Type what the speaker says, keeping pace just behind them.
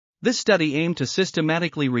This study aimed to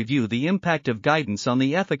systematically review the impact of guidance on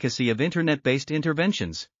the efficacy of internet-based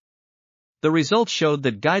interventions. The results showed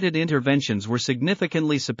that guided interventions were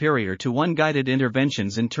significantly superior to unguided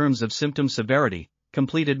interventions in terms of symptom severity,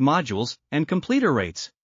 completed modules, and completer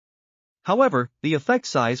rates. However, the effect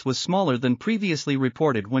size was smaller than previously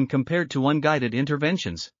reported when compared to unguided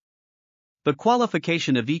interventions. The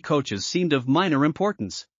qualification of e-coaches seemed of minor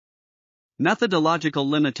importance. Methodological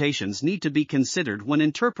limitations need to be considered when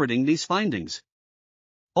interpreting these findings.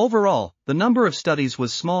 Overall, the number of studies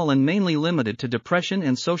was small and mainly limited to depression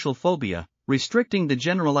and social phobia, restricting the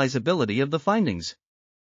generalizability of the findings.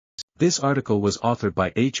 This article was authored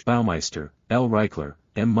by H. Baumeister, L. Reichler,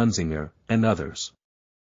 M. Munzinger, and others.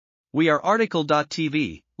 We are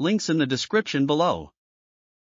RTCLTV, links in the description below.